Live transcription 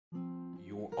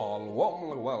You are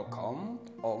warmly welcome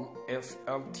on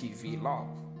FLTV Lab.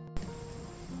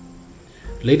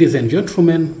 Ladies and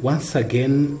gentlemen, once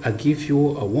again, I give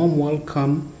you a warm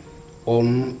welcome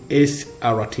on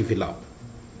SRTV Lab.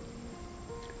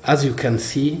 As you can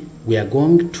see, we are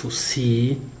going to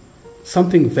see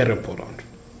something very important.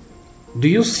 Do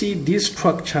you see this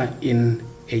structure in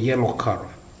a yellow color?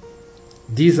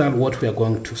 These are what we are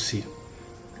going to see.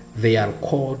 They are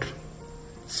called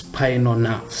spinal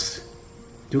nerves.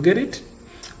 Do you get it?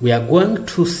 We are going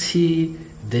to see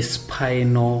the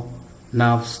spinal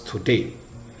nerves today.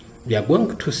 We are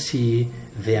going to see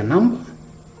their number,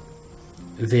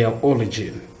 their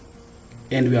origin,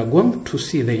 and we are going to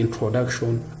see the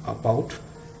introduction about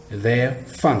their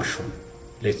function.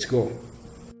 Let's go.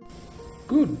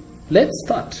 Good. Let's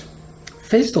start.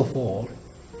 First of all,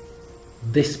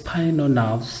 the spinal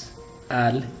nerves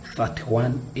are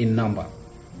 31 in number.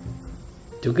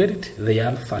 Do you get it? They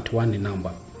are 31 in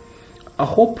number. I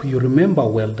hope you remember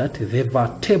well that the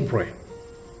vertebrae,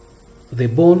 the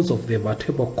bones of the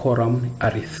vertebral column, are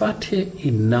 30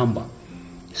 in number.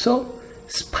 So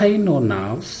spinal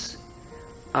nerves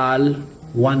are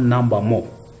one number more.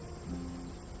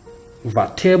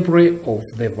 Vertebrae of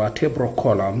the vertebral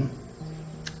column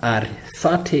are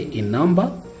 30 in number,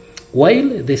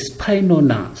 while the spinal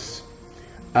nerves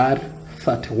are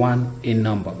 31 in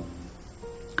number.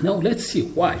 Now let's see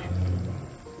why.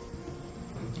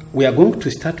 We are going to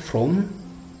start from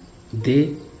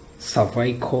the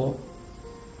cervical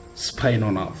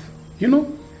spinal nerve. You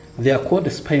know, they are called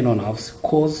the spinal nerves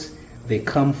because they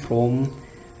come from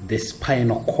the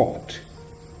spinal cord.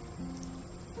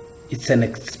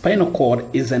 Spinal cord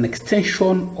is an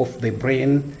extension of the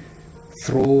brain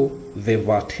through the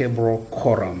vertebral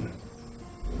column,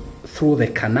 through the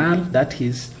canal that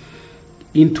is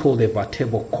into the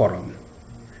vertebral column.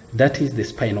 That is the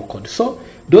spinal cord. So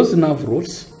those nerve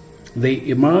roots, they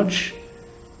emerge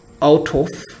out of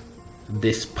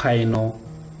the spinal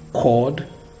cord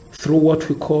through what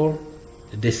we call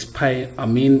the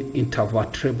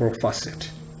intervertebral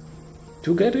facet.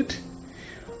 Do you get it?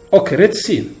 Okay, let's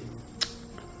see.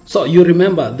 So you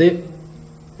remember the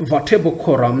vertebral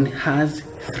column has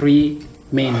three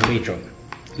main regions.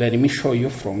 Let me show you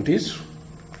from this.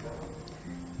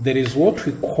 There is what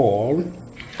we call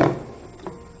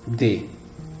the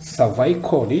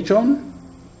cervical region,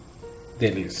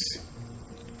 there is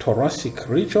thoracic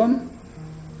region,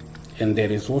 and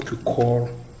there is what we call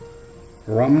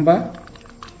lumbar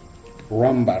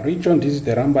region. This is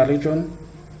the lumbar region.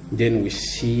 Then we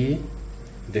see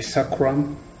the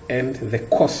sacrum and the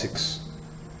coccyx.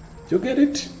 Do you get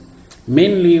it?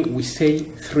 Mainly we say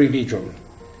three regions: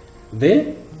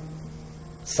 the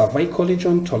cervical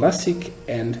region, thoracic,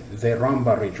 and the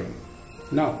lumbar region.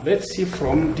 Now let's see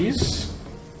from this.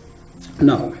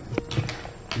 Now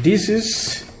this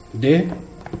is the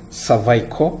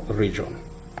cervical region,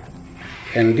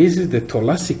 and this is the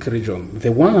thoracic region,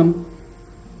 the one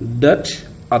that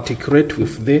articulate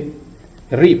with the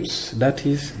ribs. That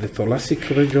is the thoracic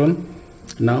region.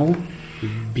 Now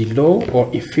below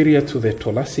or inferior to the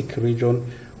thoracic region,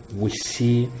 we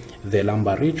see the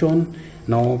lumbar region.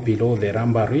 Now below the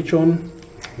lumbar region,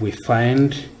 we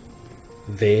find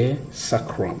the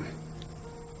sacrum.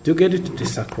 Do you get it? The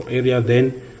sacral area.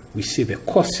 Then we see the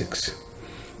coccyx.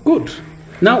 Good.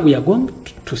 Now we are going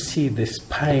to see the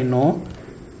spinal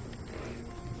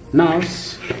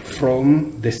nerves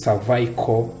from the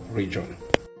cervical region.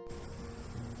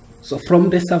 So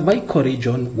from the cervical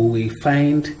region, we will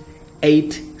find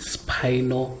 8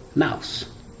 spinal nerves.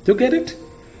 Do you get it?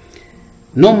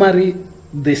 Normally,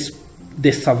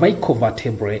 the cervical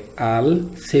vertebrae are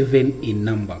 7 in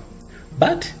number,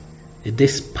 but the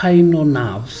spinal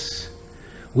nerves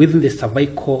within the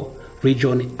cervical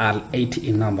region are 8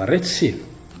 in number. Let's see.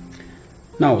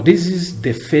 Now, this is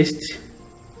the first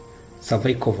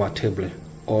cervical vertebrae,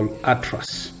 or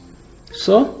atlas.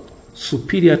 So,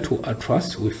 superior to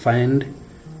atlas, we find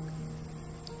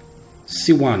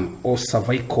C1, or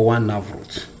cervical 1 nerve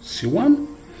root. C1.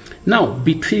 Now,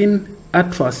 between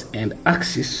atlas and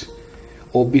axis,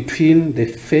 or between the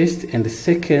first and the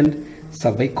second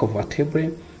cervical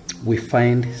vertebrae, we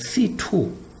find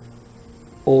C2,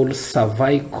 or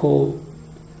cervical,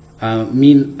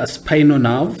 a spinal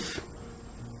nerve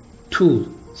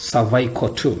 2, cervical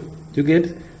 2. You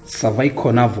get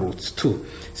cervical nerve roots 2.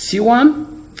 C1,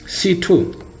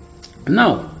 C2.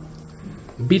 Now,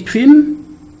 between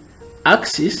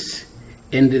axis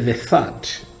and the third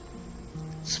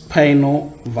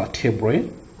spinal vertebrae,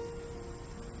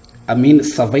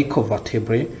 cervical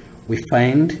vertebrae, we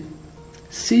find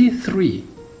C3,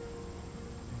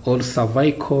 or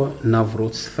cervical nerve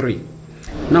roots 3.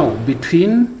 Now,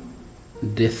 between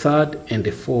the third and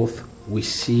the fourth, we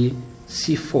see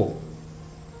C4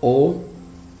 or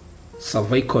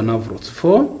cervical nerve roots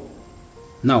 4.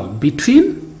 Now,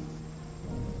 between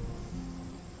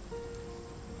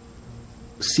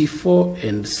C4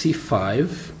 and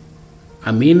C5,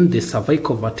 I mean the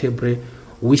cervical vertebrae,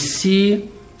 we see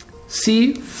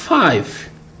C5.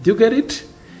 Do you get it?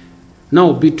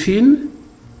 Now, between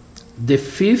the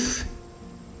fifth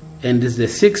and the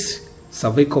sixth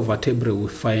cervical vertebrae, we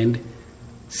find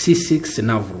C6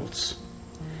 nerve roots.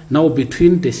 Now,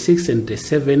 between the sixth and the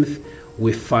seventh,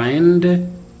 we find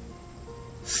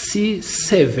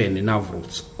C7 nerve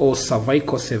roots or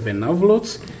cervical 7 nerve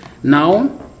roots. Now,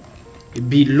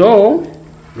 below,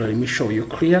 let me show you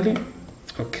clearly.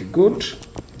 Okay, good.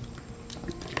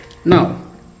 Now,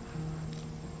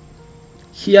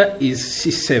 here is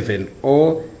C7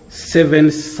 or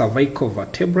 7 cervical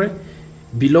vertebrae.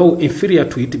 Below, inferior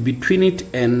to it, between it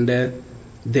and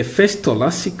the first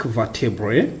thoracic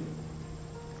vertebrae,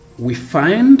 we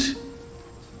find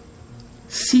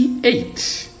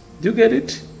C8. Do you get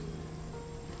it?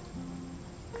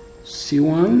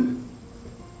 C1,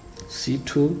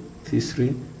 C2,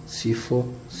 C3,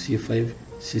 C4, C5,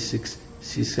 C6,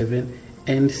 C7,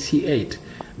 and C8.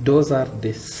 Those are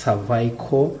the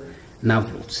cervical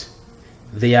nerve roots.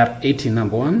 They are 8 in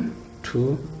number. 1,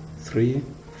 2, 3,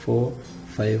 4,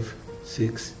 5,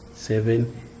 6,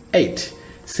 7, 8.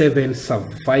 7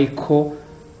 cervical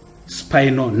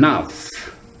spinal nerve.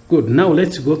 Good. Now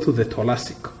let's go to the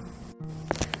thoracic.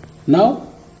 Now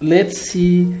let's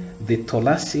see the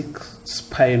thoracic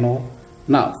spinal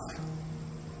nerve.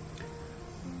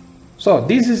 So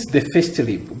this is the first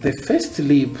lip. The first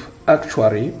lip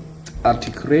actually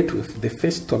articulate with the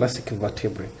first thoracic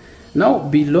vertebrae. Now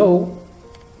below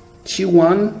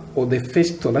T1 or the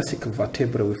first thoracic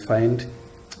vertebrae, we find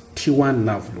T1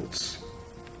 nerve roots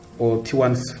or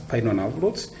T1 spinal nerve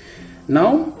roots.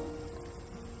 Now,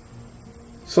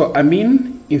 so I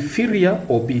mean inferior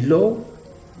or below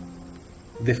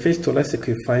the first thoracic,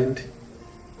 we find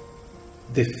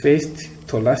the first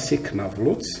thoracic nerve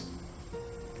roots,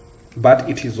 but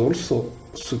it is also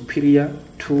superior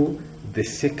to the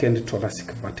second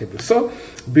thoracic vertebrae. So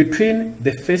between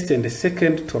the first and the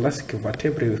second thoracic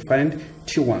vertebrae, we find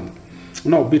T1.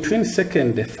 Now between second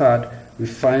and the third, we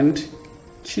find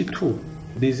T2.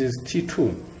 This is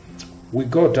T2. We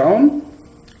go down.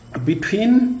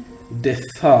 Between the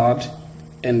third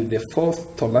and the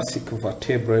fourth thoracic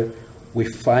vertebrae, we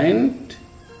find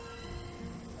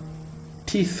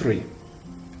T3.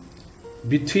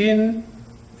 Between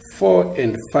 4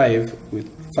 and 5, we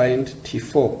find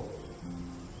T4.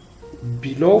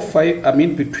 Below 5, I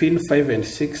mean between 5 and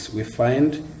 6, we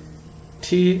find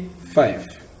T5.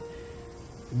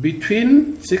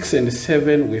 Between 6 and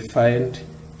 7, we find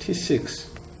T6.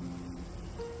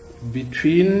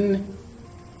 Between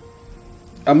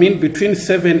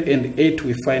 7 and 8,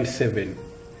 we find 7.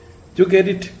 Do you get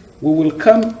it? We will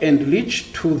come and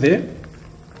reach to the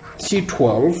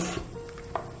T12.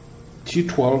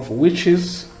 T12, which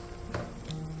is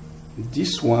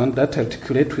this one that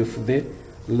articulates with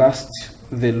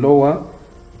the lower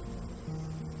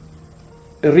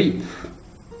rib,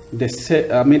 the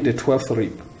 12th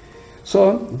rib.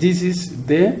 So this is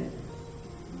the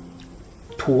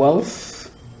 12th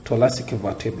thoracic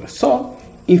vertebra. So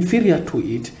inferior to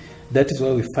it, that is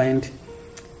where we find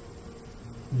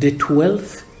the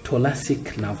 12th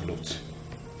thoracic nerve roots.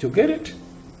 Do you get it?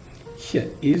 Here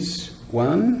is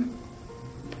 1,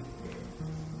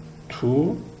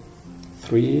 2,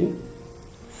 3,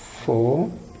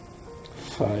 4,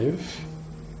 5,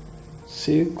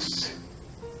 6,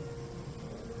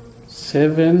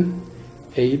 7,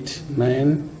 8,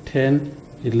 9, 10,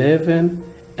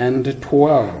 11, and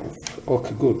 12.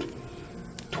 Okay, good.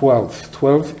 12.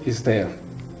 12 is there.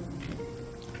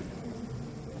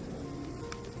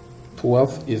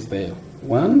 12 is there.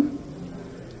 1,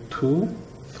 2,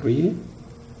 3,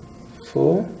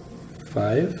 4,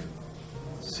 5,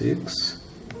 6,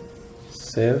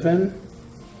 7,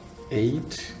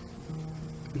 8,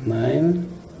 9,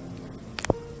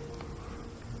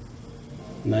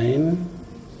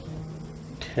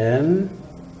 10,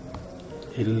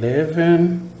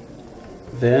 11,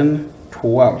 then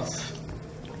 12th.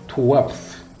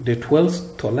 12th. The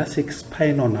 12th thoracic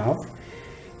spinal nerve,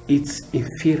 it's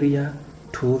inferior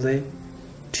to the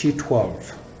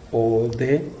T12 or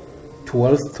the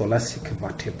 12th thoracic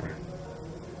vertebra,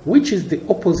 which is the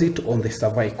opposite on the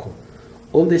cervical.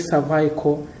 On the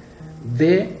cervical,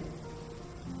 the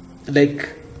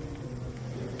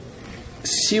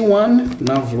C1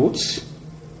 nerve roots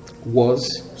was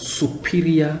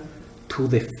superior to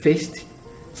the first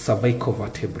cervical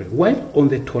vertebrae, while on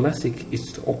the thoracic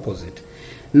it's the opposite.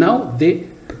 Now the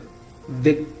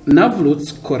nerve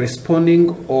roots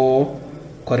corresponding to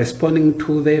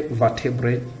the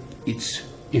vertebrae, it's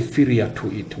inferior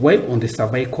to it, while on the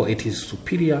cervical it is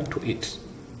superior to it.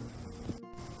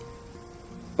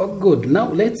 Oh, good.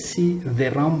 Now let's see the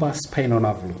lumbar spinal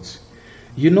nerve roots.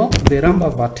 You know the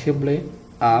lumbar vertebrae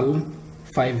are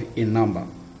 5 in number.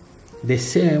 The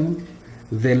same,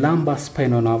 the lumbar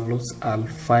spinal nerve roots are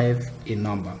 5 in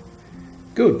number.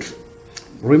 Good.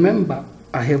 Remember,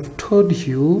 I have told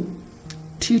you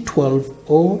T12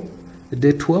 or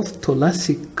the 12th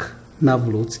thoracic nerve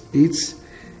roots, it's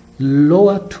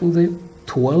lower to the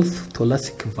 12th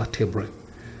thoracic vertebrae.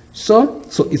 So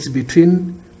it's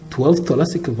between 12th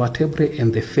thoracic vertebrae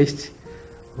and the first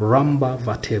lumbar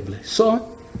vertebrae.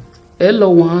 So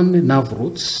L1 nerve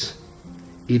roots,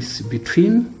 it's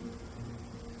between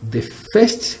the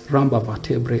first lumbar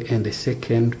vertebrae and the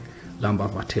second lumbar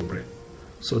vertebrae.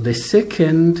 So the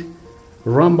second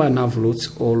lumbar nerve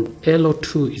roots, or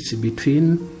L2, is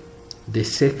between the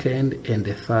second and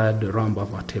the third lumbar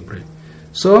vertebrae.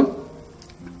 So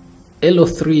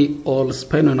L3, or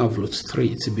spinal nerve roots 3,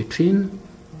 it's between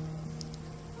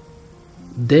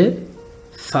the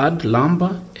third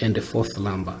lumbar and the fourth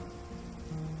lumbar.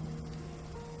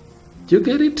 Do you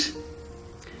get it?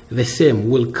 The same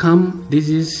will come, this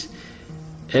is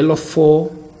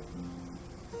L4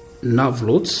 nerve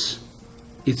roots,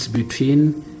 it's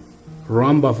between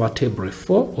lumbar vertebrae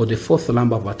 4, or the fourth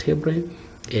lumbar vertebrae,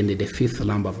 and the fifth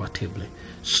lumbar vertebrae.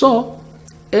 So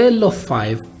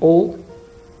L5, or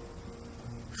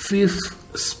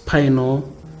fifth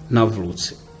spinal nerve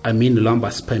roots,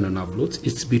 lumbar spinal nerve roots,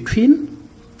 it's between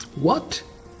what?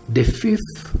 The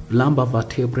fifth lumbar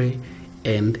vertebrae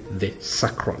and the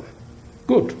sacrum.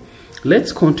 Good.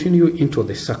 Let's continue into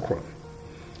the sacrum.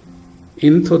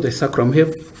 Into the sacrum, we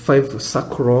have 5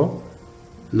 sacral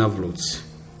nerve roots.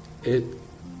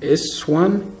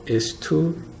 S1,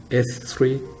 S2,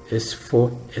 S3,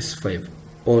 S4, S5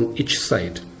 on each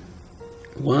side.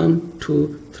 1,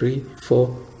 2, 3,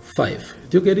 4, 5.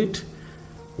 Do you get it?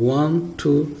 1,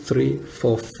 2, 3,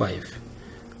 4, 5.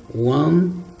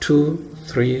 1, 2,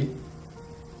 3,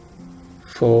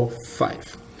 4,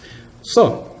 5.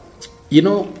 So, you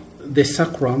know, the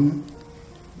sacrum,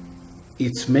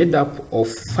 it's made up of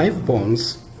 5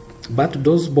 bones, but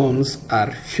those bones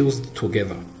are fused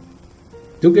together.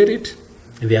 Do you get it?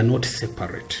 They are not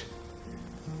separate.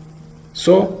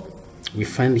 So we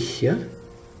find here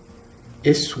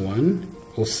S1,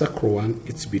 or sacral 1,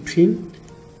 it's between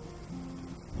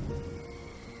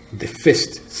the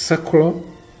first sacral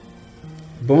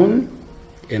bone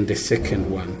and the second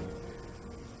one.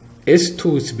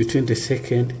 S2 is between the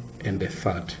second and the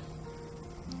third.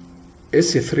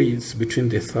 S3 is between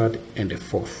the third and the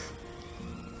fourth.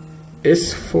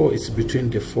 S4 is between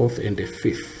the fourth and the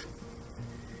fifth.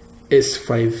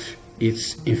 S5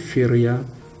 is inferior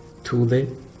to the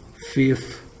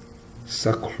fifth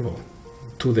sacral,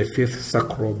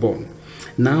 bone.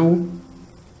 Now,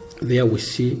 there we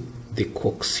see the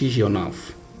coccygeal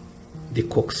nerve. The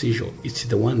coccygeal, it's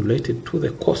the one related to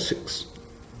the coccyx.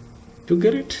 Do you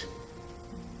get it?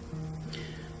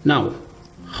 Now,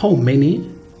 how many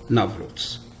nerve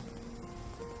roots?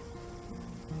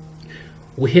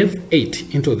 We have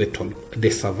 8 into the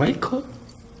cervical.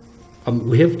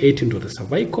 We have 8 into the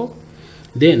cervical.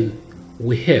 Then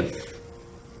we have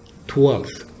 12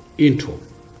 into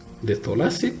the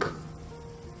thoracic.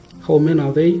 How many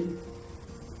are they?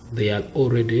 They are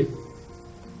already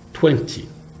 20.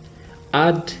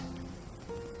 Add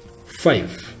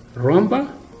 5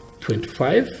 lumbar,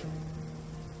 25.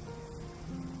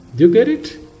 Do you get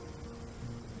it?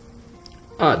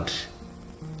 Add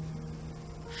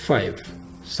 5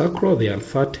 sacral, they are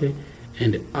 30,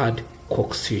 and add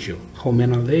coccygeal. How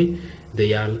many are they?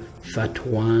 They are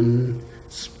 31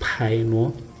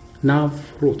 spinal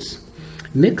nerve roots.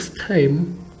 Next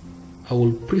time, I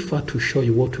will prefer to show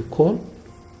you what we call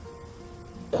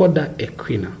coda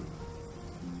equina,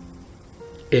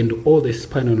 and all the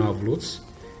spinal nerve roots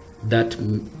that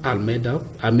are made up,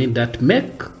 that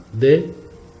make the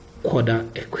coda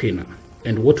equina,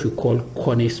 and what we call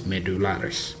conus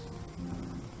medullaris.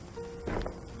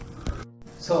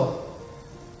 So,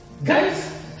 guys,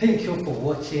 thank you for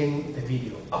watching the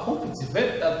video. I hope it's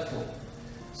very helpful.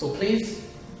 So please,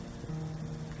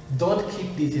 don't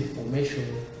keep this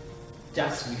information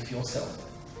just with yourself.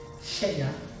 Share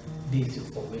this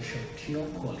information to your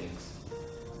colleagues.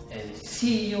 And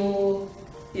see you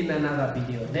in another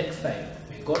video next time.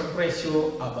 May God bless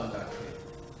you abundantly.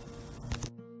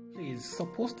 Please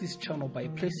support this channel by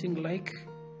pressing like,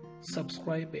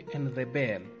 subscribe, and the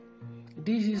bell.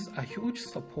 This is a huge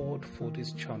support for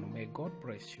this channel. May God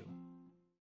bless you.